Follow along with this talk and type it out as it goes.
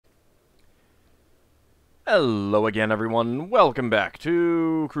Hello again, everyone. Welcome back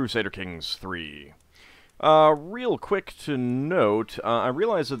to Crusader Kings III. Real quick to note, I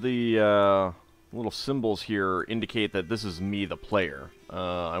realize that the little symbols here indicate that this is me, the player.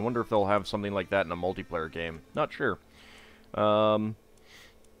 I wonder if they'll have something like that in a multiplayer game. Not sure.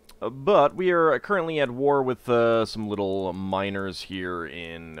 But we are currently at war with some little miners here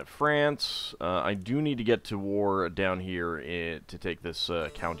in France. I do need to get to war down here to take this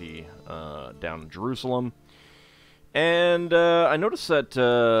county down in Jerusalem. And I noticed that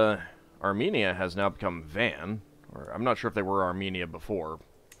Armenia has now become Van. Or I'm not sure if they were Armenia before.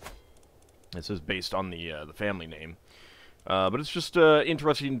 This is based on the family name. But it's just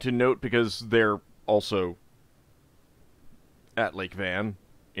interesting to note because they're also at Lake Van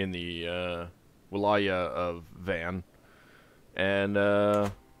in the Wilaya of Van. And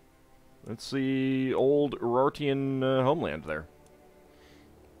it's the old Urartian homeland there.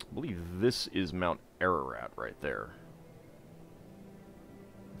 I believe this is Mount Ararat right there.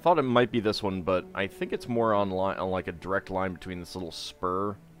 I thought it might be this one, but I think it's more on like a direct line between this little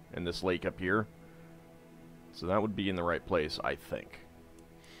spur and this lake up here. So that would be in the right place, I think.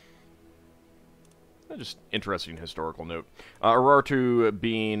 Just interesting historical note. Urartu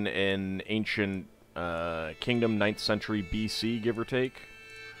being an ancient kingdom, 9th century BC, give or take.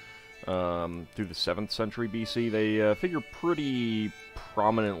 Through the 7th century BC, they figure pretty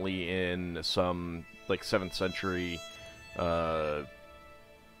prominently in some, like, 7th century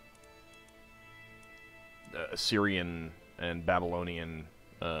Assyrian and Babylonian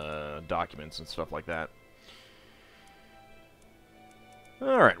documents and stuff like that.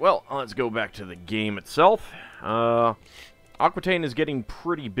 Alright, well, let's go back to the game itself. Aquitaine is getting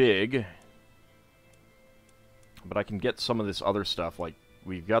pretty big, but I can get some of this other stuff, like,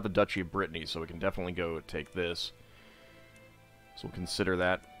 we've got the Duchy of Brittany, so we can definitely go take this. So we'll consider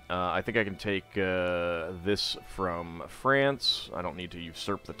that. I think I can take this from France. I don't need to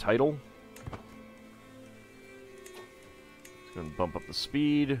usurp the title. It's going to bump up the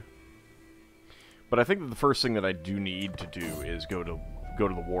speed. But I think that the first thing that I do need to do is go to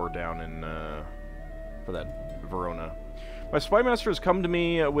the war down in for that Verona. My spymaster has come to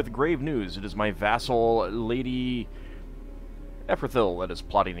me with grave news. It is my vassal, Lady Ephrathil, that is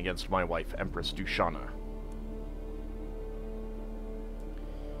plotting against my wife, Empress Dushana.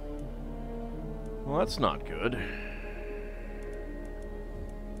 Well, that's not good.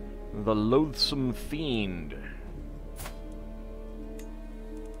 The loathsome fiend.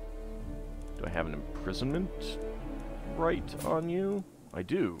 Do I have an imprisonment right on you? I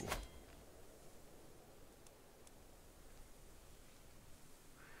do.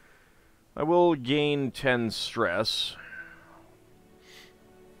 I will gain 10 stress.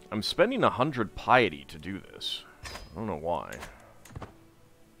 I'm spending 100 piety to do this. I don't know why.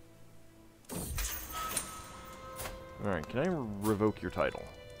 Alright, can I revoke your title?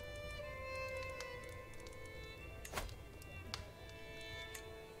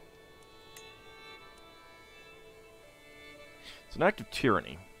 It's an act of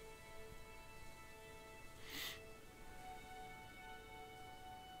tyranny.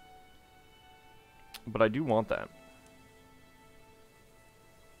 But I do want that.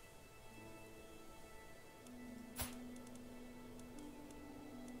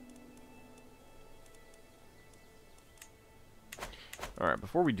 Alright,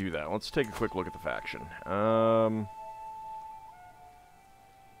 before we do that, let's take a quick look at the faction.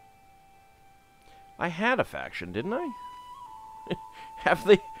 I had a faction, didn't I? Have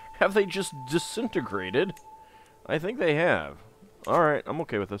they just disintegrated? I think they have. Alright, I'm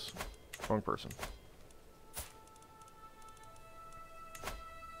okay with this. Wrong person.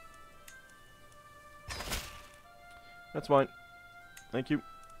 That's fine. Thank you.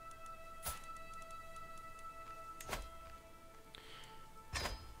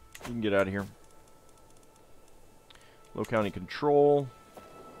 You can get out of here. Low county control.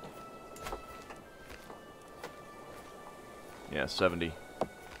 Yeah, 70.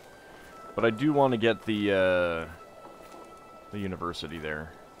 But I do want to get the university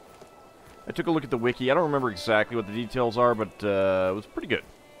there. I took a look at the wiki. I don't remember exactly what the details are, but it was pretty good.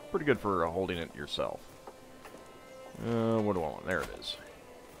 Pretty good for holding it yourself. What do I want? There it is.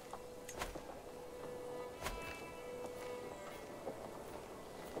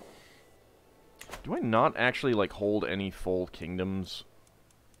 Do I not actually, like, hold any full kingdoms?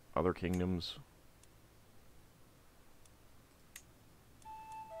 Other kingdoms?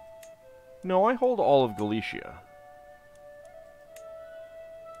 No, I hold all of Galicia.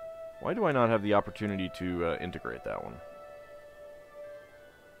 Why do I not have the opportunity to integrate that one?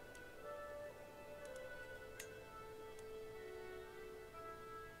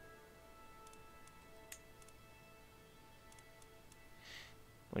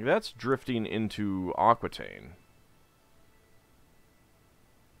 Like, that's drifting into Aquitaine.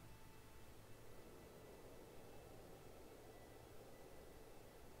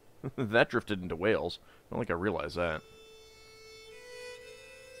 That drifted into Wales. I don't think I realized that.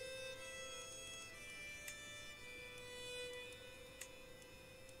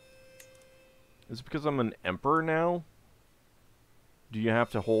 Is it because I'm an emperor now? Do you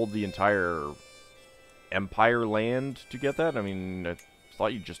have to hold the entire empire land to get that? I mean, I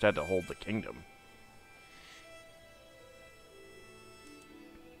thought you just had to hold the kingdom.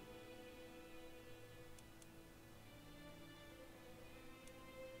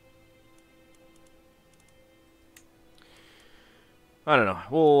 I don't know.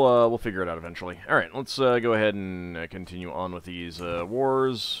 We'll figure it out eventually. All right, let's go ahead and continue on with these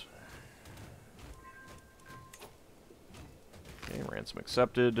wars. Okay, ransom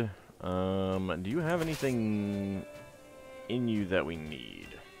accepted. Do you have anything in you that we need?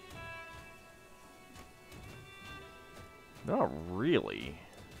 Not really.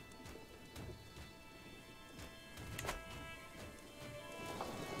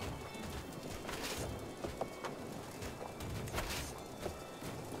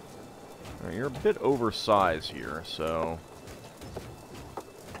 Alright, you're a bit oversized here, so...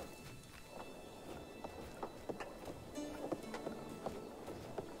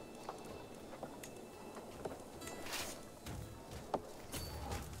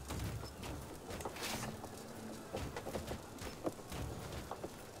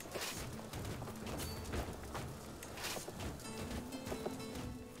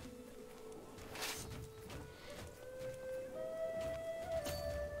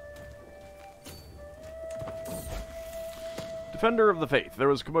 Defender of the Faith. There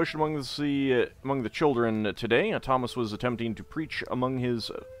was commotion among the children today. Thomas was attempting to preach among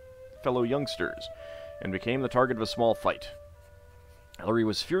his fellow youngsters, and became the target of a small fight. Ellery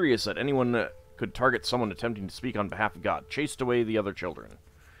was furious that anyone could target someone attempting to speak on behalf of God, chased away the other children.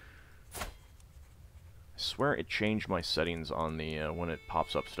 I swear it changed my settings on the when it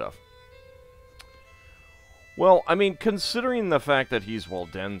pops up stuff. Well, I mean, considering the fact that he's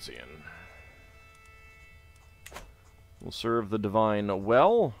Waldensian, will serve the divine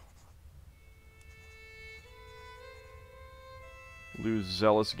well. Lose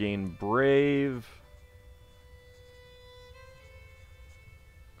zealous, gain brave.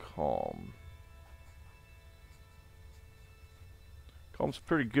 Calm. Calm's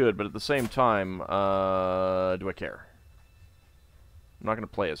pretty good, but at the same time, do I care? I'm not going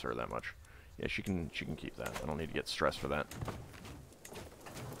to play as her that much. Yeah, she can keep that. I don't need to get stressed for that.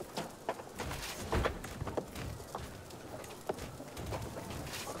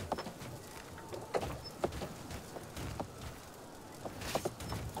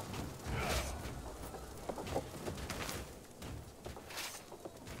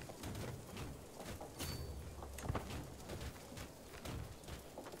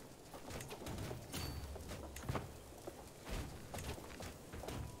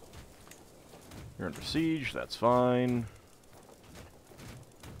 You're under siege, that's fine.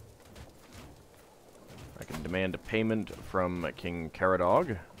 I can demand a payment from King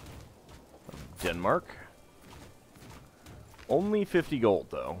Caradog of Denmark. Only 50 gold,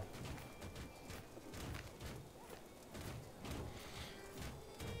 though.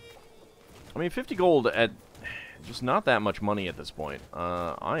 I mean, 50 gold at just not that much money at this point.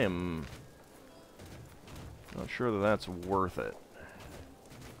 I am not sure that that's worth it.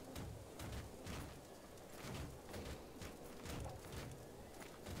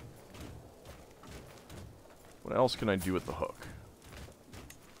 What else can I do with the hook?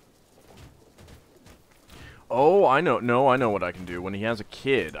 Oh, I know. No, I know what I can do. When he has a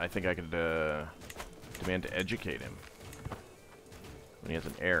kid, I think I could demand to educate him. When he has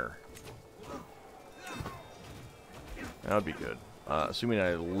an heir. That would be good. Assuming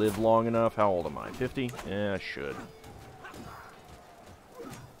I live long enough. How old am I? 50? Yeah, I should.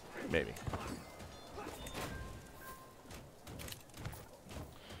 Maybe.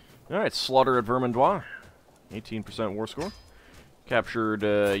 Alright, slaughter at Vermandois. 18% war score. Captured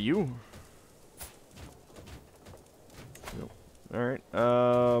you. Nope. Alright.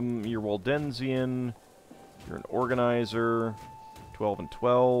 You're Waldensian. You're an organizer. 12 and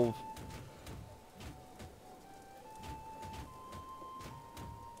 12.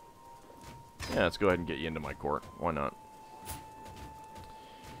 Yeah, let's go ahead and get you into my court. Why not?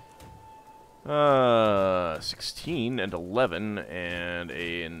 16 and 11 and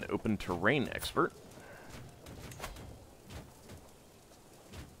an open terrain expert.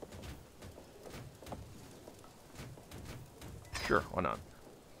 Sure, why not?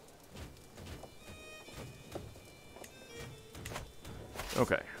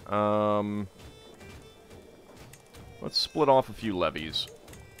 Okay. Let's split off a few levies.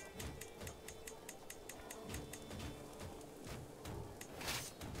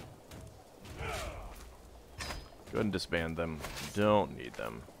 Go ahead and disband them. Don't need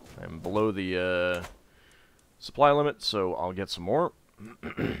them. I'm below the supply limit, so I'll get some more.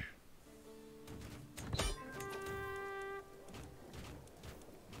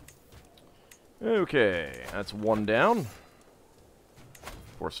 Okay, that's one down.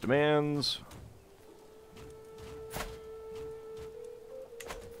 Force demands.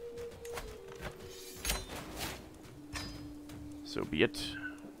 So be it.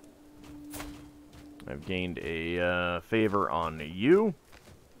 I've gained a favor on you.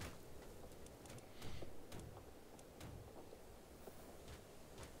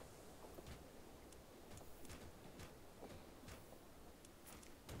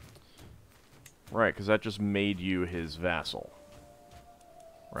 Right, because that just made you his vassal.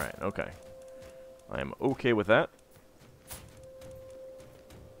 Right, okay. I am okay with that.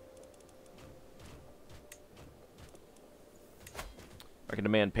 I can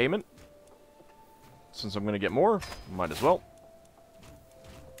demand payment. Since I'm going to get more, might as well.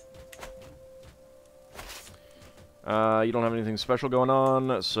 You don't have anything special going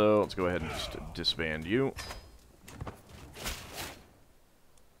on, so let's go ahead and just disband you.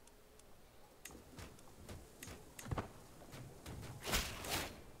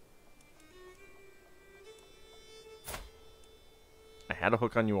 I had a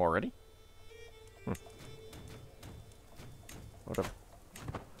hook on you already? Whatever.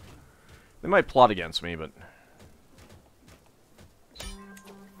 They might plot against me, but...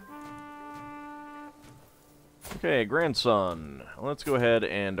 Okay, grandson. Let's go ahead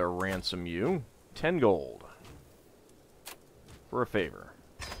and ransom you. 10 gold. For a favor.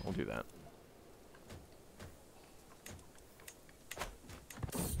 We'll do that.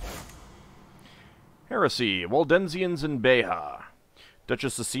 Heresy. Waldensians in Beja.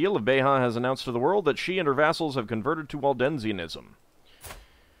 Duchess Cecile of Beja has announced to the world that she and her vassals have converted to Waldensianism.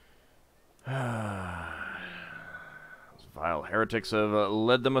 Those vile heretics have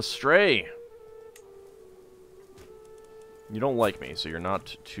led them astray. You don't like me, so you're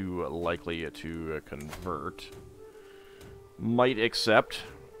not too likely to convert. Might accept.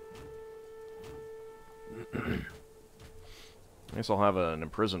 I guess I'll have an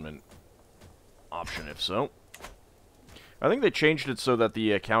imprisonment option if so. I think they changed it so that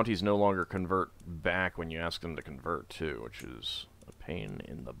the counties no longer convert back when you ask them to convert, too, which is a pain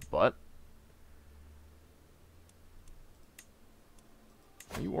in the butt.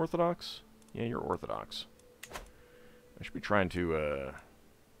 Are you Orthodox? Yeah, you're Orthodox. I should be trying to,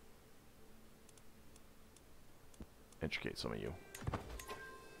 educate some of you.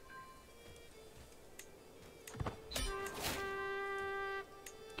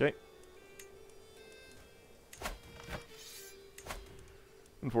 Okay.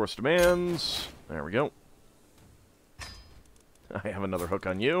 Enforce demands. There we go. I have another hook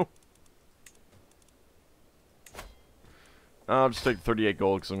on you. I'll just take 38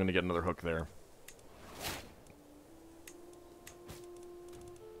 gold because I'm going to get another hook there.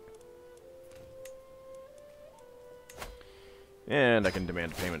 And I can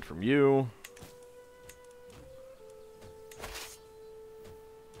demand payment from you.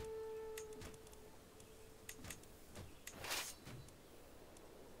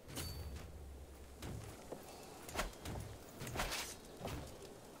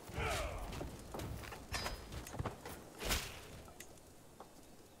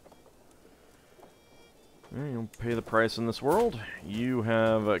 You'll pay the price in this world. You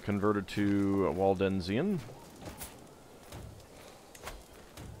have converted to Waldensian.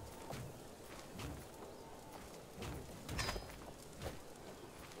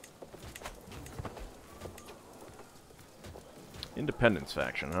 Independence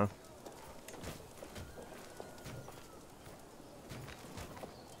faction, huh?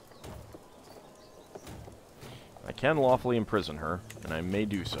 I can lawfully imprison her, and I may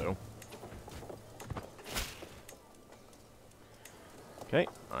do so. Okay,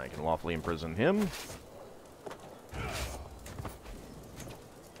 I can lawfully imprison him.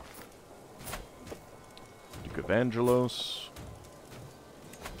 Duke of Angelos.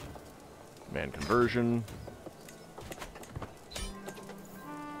 Man conversion.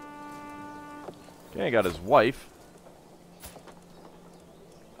 Okay, I got his wife.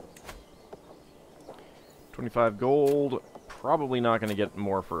 25 gold. Probably not going to get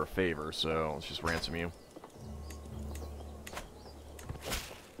more for a favor, so let's just ransom you.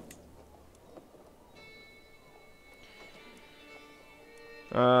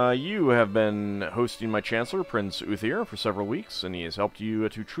 You have been hosting my Chancellor, Prince Uthir, for several weeks, and he has helped you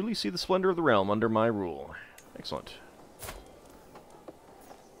to truly see the splendor of the realm under my rule. Excellent.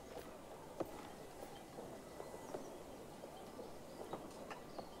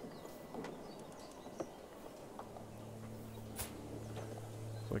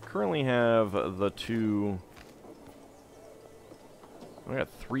 So I currently have the two... I got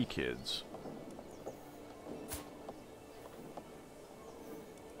 3 kids.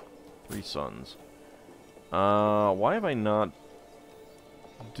 3 sons. Why have I not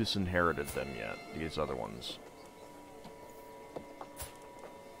disinherited them yet, these other ones?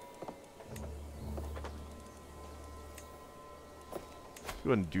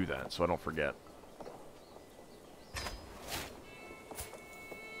 Go ahead and do that so I don't forget.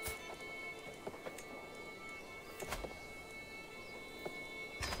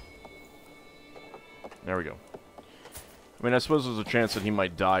 There we go. I mean, I suppose there's a chance that he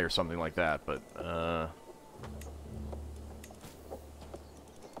might die or something like that, but, yeah,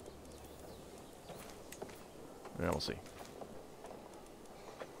 we'll see.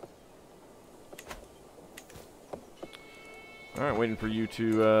 Alright, waiting for you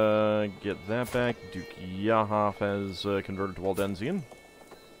to, get that back. Duke Yahaf has, converted to Waldensian.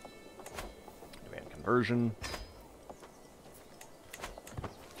 Demand conversion.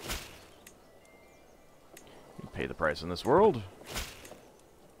 Pay the price in this world.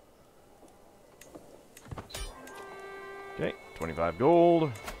 Okay, 25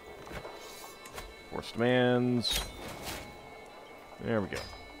 gold. Forced demands. There we go.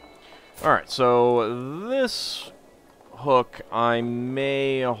 Alright, so this hook I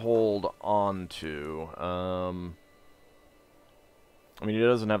may hold on to. I mean, he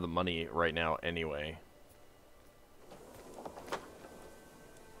doesn't have the money right now anyway.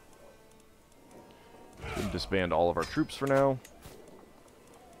 Disband all of our troops for now.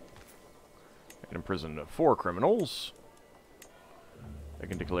 I can imprison 4 criminals. I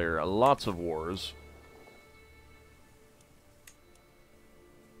can declare lots of wars.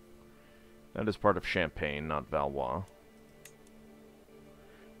 That is part of Champagne, not Valois.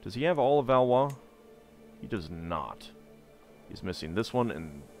 Does he have all of Valois? He does not. He's missing this one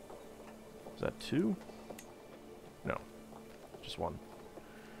and... Is that 2? No. Just 1.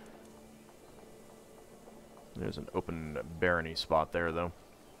 There's an open barony spot there, though.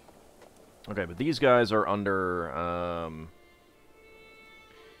 Okay, but these guys are under,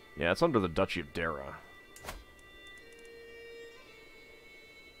 yeah, it's under the Duchy of Dara.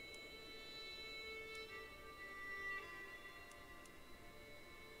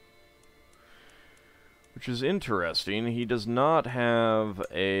 Which is interesting. He does not have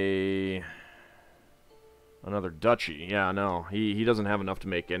another duchy. Yeah, no. He doesn't have enough to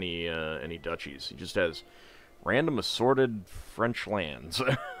make any duchies. He just has random assorted French lands.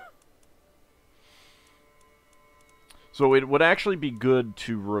 So it would actually be good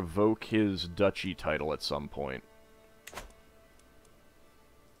to revoke his duchy title at some point.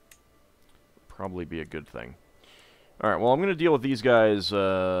 Probably be a good thing. Alright, well, I'm going to deal with these guys in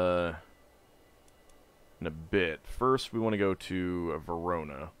a bit. First, we want to go to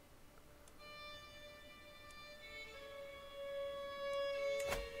Verona.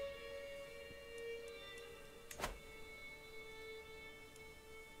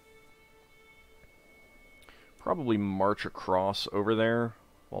 Probably march across over there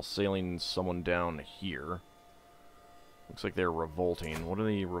while sailing someone down here. Looks like they're revolting. What are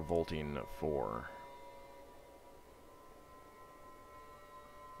they revolting for?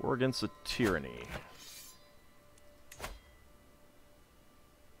 War against the tyranny.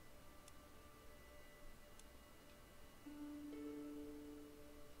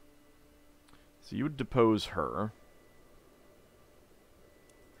 So you would depose her.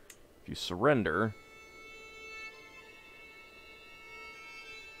 If you surrender...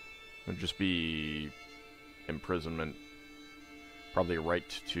 It would just be imprisonment. Probably a right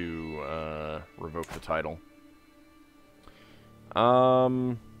to revoke the title.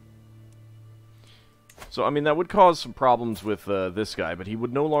 So, I mean, that would cause some problems with this guy, but he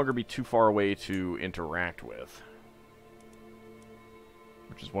would no longer be too far away to interact with.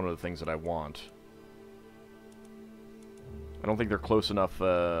 Which is one of the things that I want. I don't think they're close enough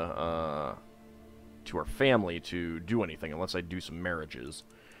to our family to do anything, unless I do some marriages.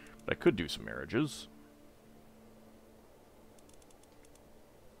 But I could do some marriages.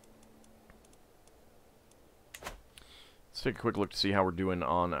 Let's take a quick look to see how we're doing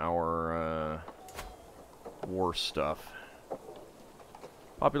on our war stuff.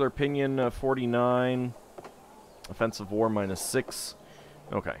 Popular opinion, 49. Offensive war, -6.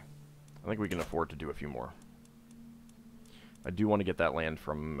 Okay. I think we can afford to do a few more. I do want to get that land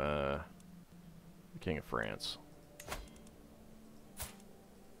from the King of France.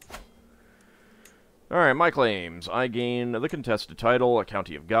 Alright, my claims. I gain the contested title, a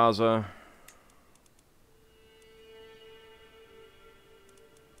County of Gaza.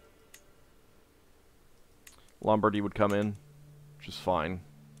 Lombardy would come in, which is fine.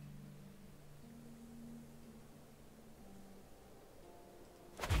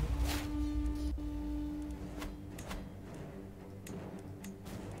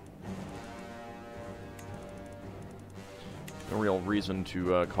 No real reason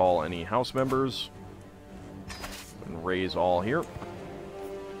to call any house members. And raise all here.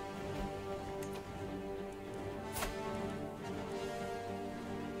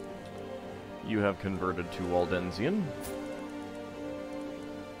 You have converted to Waldensian.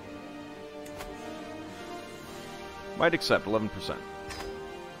 Might accept 11%.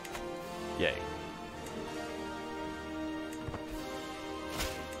 Yay.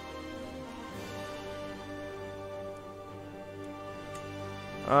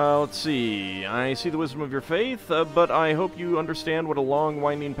 Let's see. I see the wisdom of your faith, but I hope you understand what a long,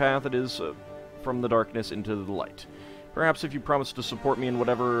 winding path it is from the darkness into the light. Perhaps if you promise to support me in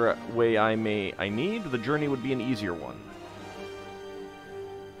whatever way I need, the journey would be an easier one.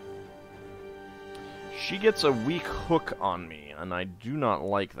 She gets a weak hook on me, and I do not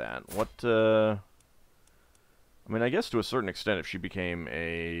like that. What, I mean, I guess to a certain extent, if she became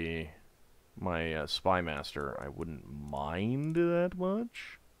my spy master, I wouldn't mind that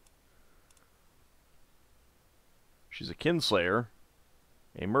much. She's a kinslayer,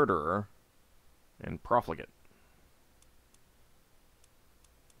 a murderer, and profligate.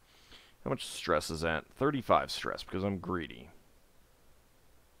 How much stress is that? 35 stress, because I'm greedy.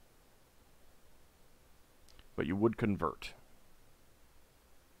 But you would convert.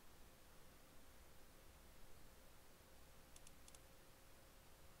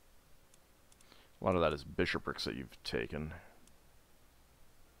 A lot of that is bishoprics that you've taken.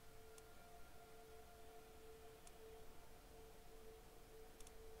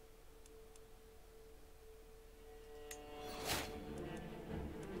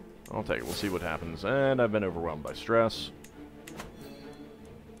 I'll take it. We'll see what happens. And I've been overwhelmed by stress.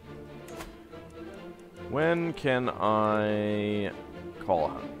 When can I call a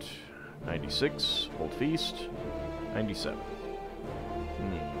hunt? 96. Hold feast. 97.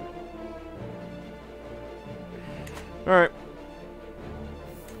 Alright.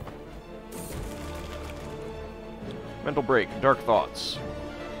 Mental break. Dark thoughts.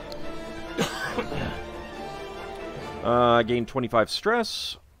 I gained 25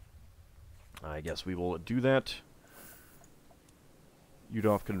 stress. I guess we will do that.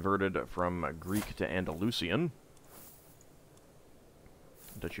 Udolph converted from Greek to Andalusian.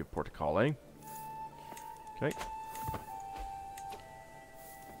 Duchy of Portugal. Okay.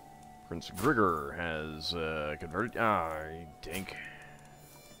 Prince Grigor has converted. I think.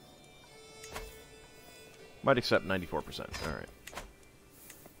 Might accept 94%. Alright.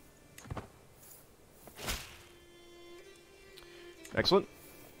 Excellent.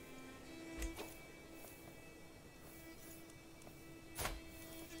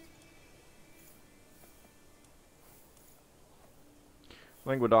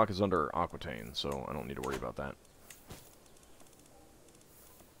 Languedoc is under Aquitaine, so I don't need to worry about that.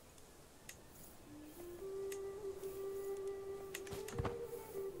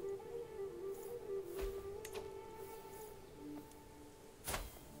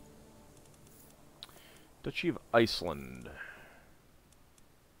 Duchy of Iceland.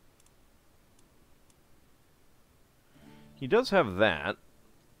 He does have that.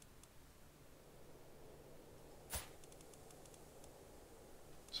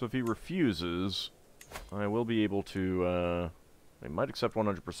 So if he refuses, I will be able to, I might accept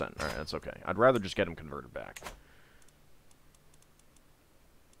 100%. Alright, that's okay. I'd rather just get him converted back.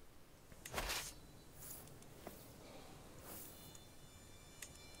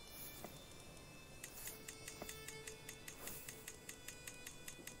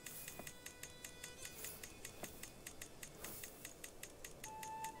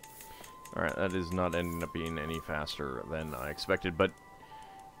 Alright, that is not ending up being any faster than I expected, but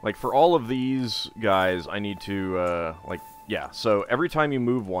like, for all of these guys, I need to, like, yeah, so every time you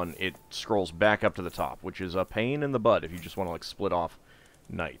move one, it scrolls back up to the top, which is a pain in the butt if you just want to, like, split off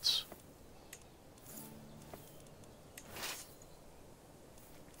knights.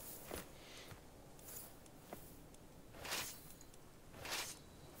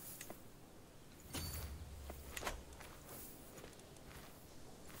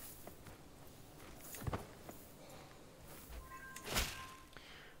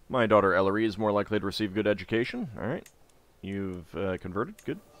 My daughter Ellery is more likely to receive good education. Alright. You've converted?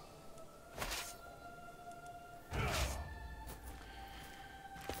 Good.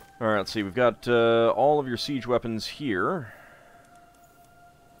 Alright, let's see. We've got all of your siege weapons here.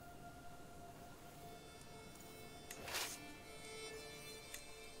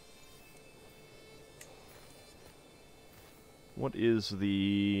 What is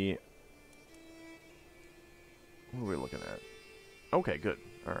the... What are we looking at? Okay, good.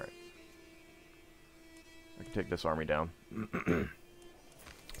 Alright. I can take this army down.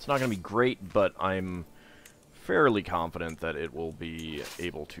 It's not going to be great, but I'm fairly confident that it will be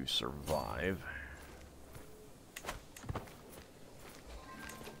able to survive.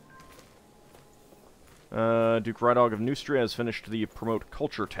 Duke Rydog of Neustria has finished the promote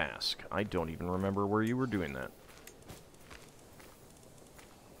culture task. I don't even remember where you were doing that.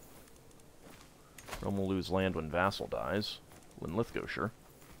 Rome will lose land when vassal dies. Linlithgow, sure.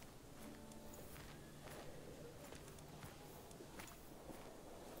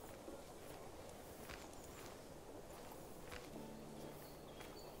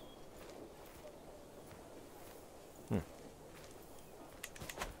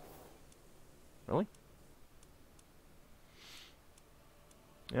 Really?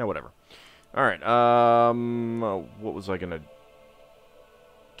 Yeah, whatever. Alright, what was I gonna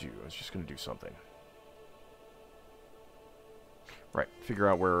do? I was just gonna do something. Right, figure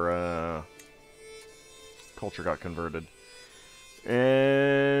out where, culture got converted.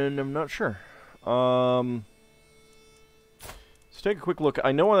 And I'm not sure. Let's take a quick look.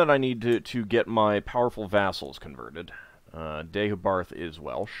 I know that I need to get my powerful vassals converted. Deheubarth is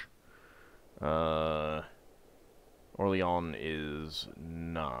Welsh. Orleans is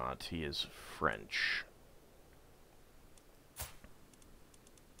not. He is French.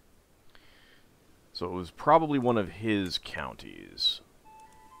 So it was probably one of his counties.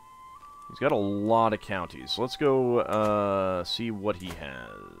 He's got a lot of counties. So let's go see what he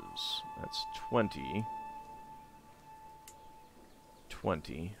has. That's 20.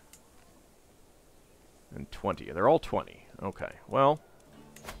 20. And 20. They're all 20. Okay, well...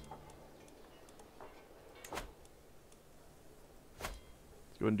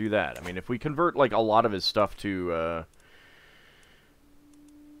 go and do that. I mean, if we convert, like, a lot of his stuff to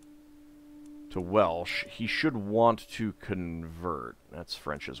Welsh, he should want to convert. That's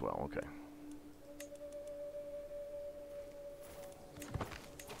French as well, okay.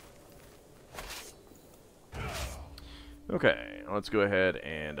 Okay, let's go ahead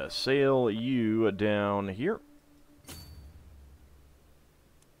and sail you down here.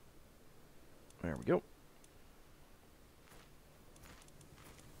 There we go.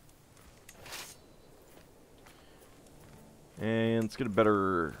 And let's get a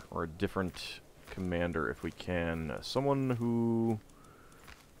better, or a different commander if we can. Someone who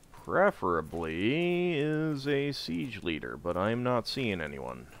preferably is a siege leader, but I'm not seeing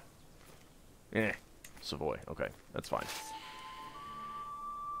anyone. Savoy. Okay, that's fine.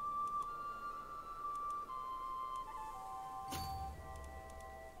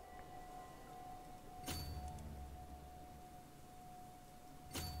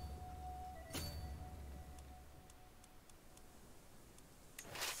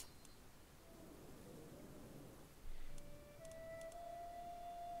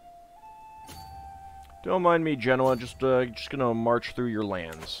 Don't mind me, Genoa. Just gonna march through your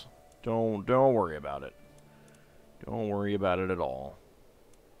lands. Don't worry about it. Don't worry about it at all.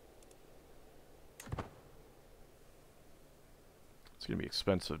 It's gonna be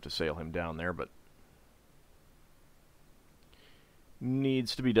expensive to sail him down there, but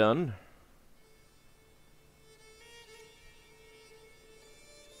needs to be done.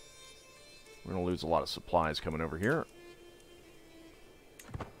 We're gonna lose a lot of supplies coming over here.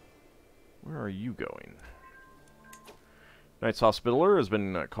 Where are you going? Knight's Hospitaller has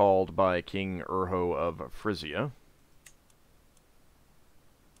been called by King Urho of Frisia.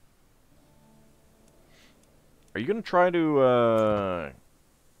 Are you going to try to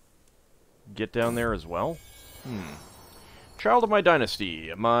get down there as well? Child of my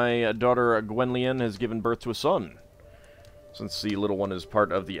dynasty, my daughter Gwenllian has given birth to a son. Since the little one is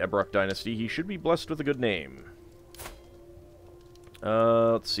part of the Ebrock dynasty, he should be blessed with a good name.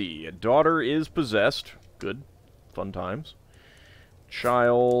 Let's see. A daughter is possessed. Good. Fun times.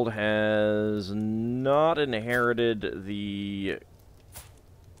 Child has not inherited the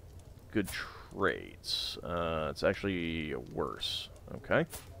good traits. It's actually worse. Okay.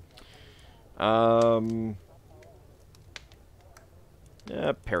 Yeah,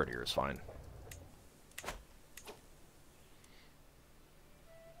 Paradeer is fine.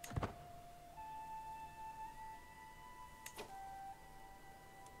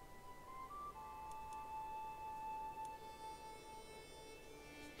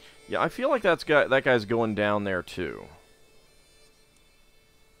 Yeah, I feel like that guy's going down there too.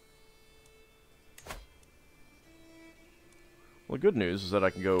 Well, the good news is that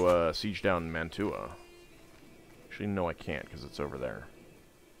I can go siege down Mantua. Actually, no, I can't because it's over there.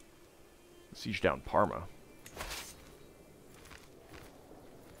 Siege down Parma.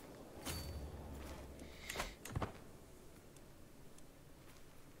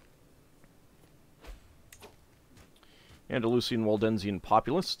 Andalusian Waldensian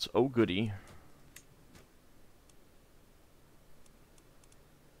populists. Oh, goody.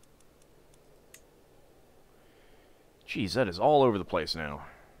 Jeez, that is all over the place now.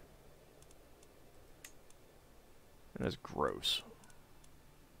 That is gross.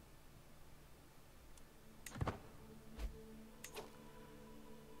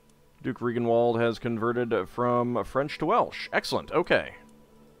 Duke Regenwald has converted from French to Welsh. Excellent, okay.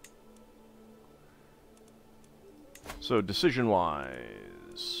 So,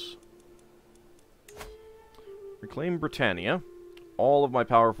 decision-wise... Reclaim Britannia. All of my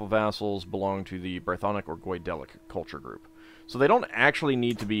powerful vassals belong to the Brythonic or Goidelic culture group. So they don't actually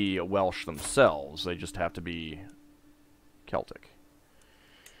need to be Welsh themselves, they just have to be Celtic.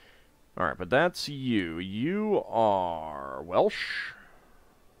 Alright, but that's you. You are Welsh.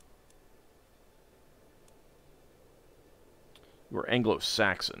 You are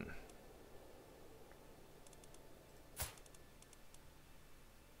Anglo-Saxon.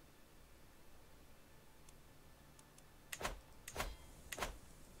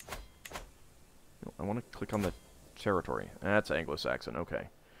 I want to click on the territory. That's Anglo-Saxon, okay.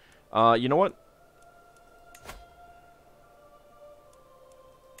 You know what?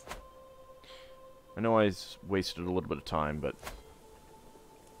 I know I wasted a little bit of time, but...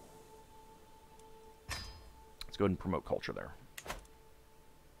 let's go ahead and promote culture there.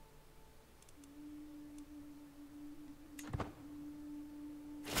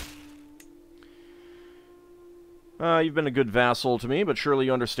 You've been a good vassal to me, but surely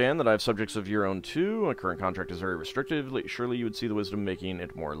you understand that I have subjects of your own too. My current contract is very restrictive. Surely you would see the wisdom making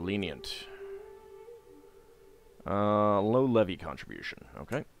it more lenient. Low levy contribution.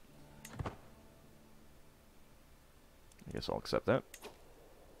 Okay. I guess I'll accept that.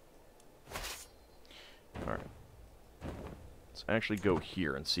 Alright. Let's actually go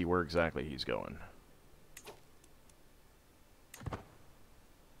here and see where exactly he's going.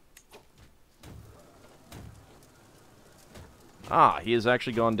 Ah, he has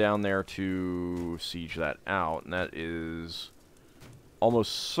actually gone down there to siege that out, and that is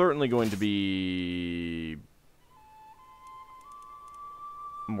almost certainly going to be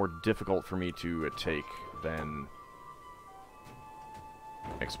more difficult for me to take than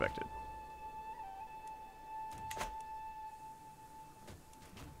expected.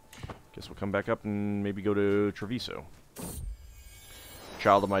 Guess we'll come back up and maybe go to Treviso.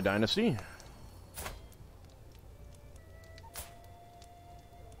 Child of my dynasty.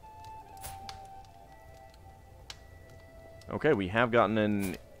 Okay, we have gotten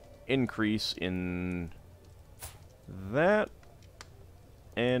an increase in that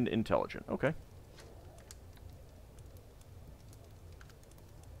and intelligent. Okay.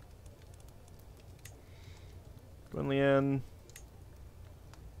 Gwenllian.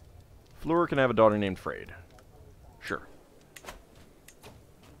 Fleur can have a daughter named Freyde. Sure.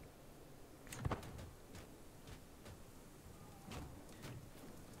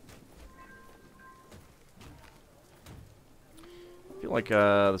 I feel like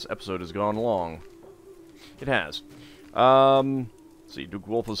this episode has gone long. It has. Let's see, Duke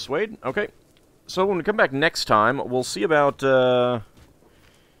Wolf is swayed. Okay. So when we come back next time, we'll see about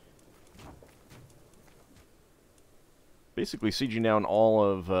basically sieging down all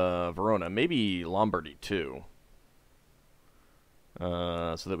of Verona, maybe Lombardy too,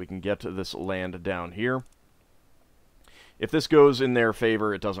 so that we can get to this land down here. If this goes in their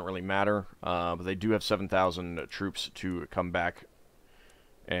favor, it doesn't really matter, but they do have 7,000 troops to come back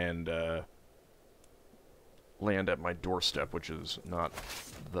and land at my doorstep, which is not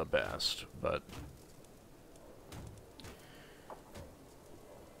the best, but...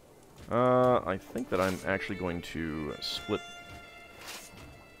 I think that I'm actually going to split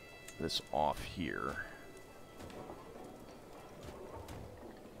this off here.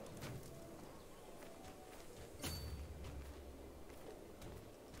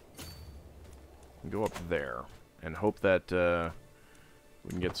 And go up there, and hope that we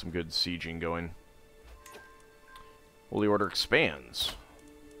can get some good sieging going. Holy Order expands.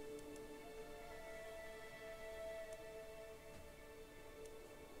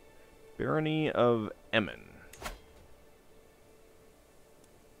 Barony of Emmen.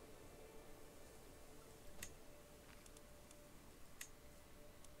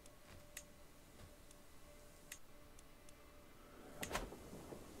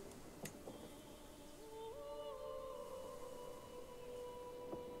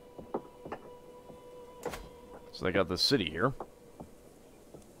 So they got this city here.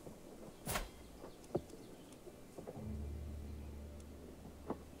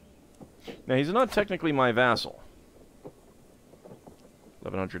 Now, he's not technically my vassal.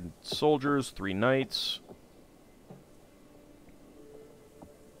 1,100 soldiers, 3 knights.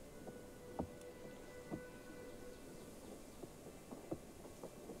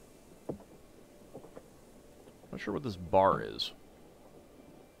 Not sure what this bar is.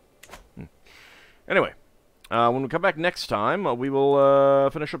 Anyway, when we come back next time, we will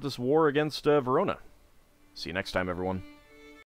finish up this war against Verona. See you next time, everyone.